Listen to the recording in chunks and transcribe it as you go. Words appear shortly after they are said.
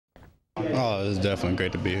Oh, it's definitely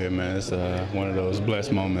great to be here, man. It's one of those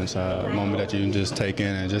blessed moments, a moment that you can just take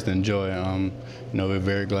in and just enjoy. We're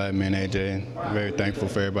very glad, me and AJ, very thankful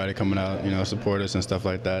for everybody coming out, support us and stuff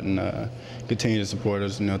like that, and continue to support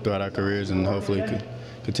us, throughout our careers, and hopefully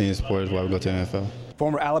continue to support us while we go to the NFL.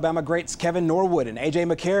 Former Alabama greats Kevin Norwood and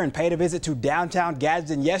AJ McCarron paid a visit to downtown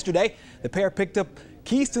Gadsden yesterday. The pair picked up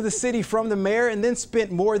keys to the city from the mayor and then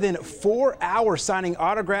spent more than 4 hours signing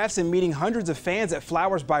autographs and meeting hundreds of fans at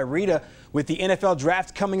Flowers by Rita. With the NFL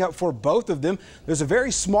draft coming up for both of them, there's a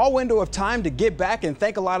very small window of time to get back and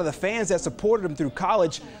thank a lot of the fans that supported them through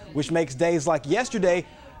college, which makes days like yesterday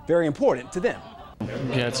very important to them.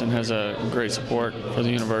 Gadsden has a great support for the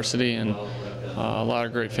university and a lot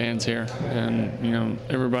of great fans here, and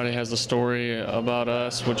everybody has a story about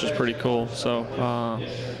us, which is pretty cool. So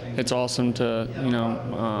it's awesome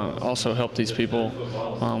to also help these people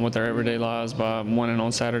with their everyday lives by winning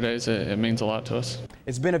on Saturdays. It means a lot to us.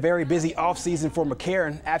 It's been a very busy offseason for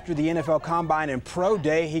McCarron. After the NFL Combine and Pro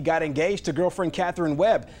Day, he got engaged to girlfriend Catherine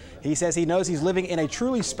Webb. He says he knows he's living in a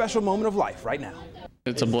truly special moment of life right now.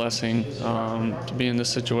 It's a blessing to be in this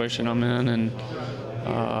situation I'm in, and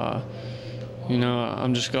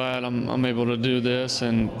I'm just glad I'm able to do this,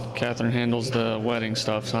 and Catherine handles the wedding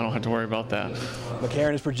stuff, so I don't have to worry about that.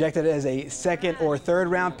 McCarron is projected as a second or third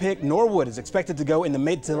round pick. Norwood is expected to go in the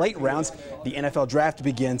mid to late rounds. The NFL draft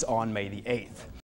begins on May the 8th.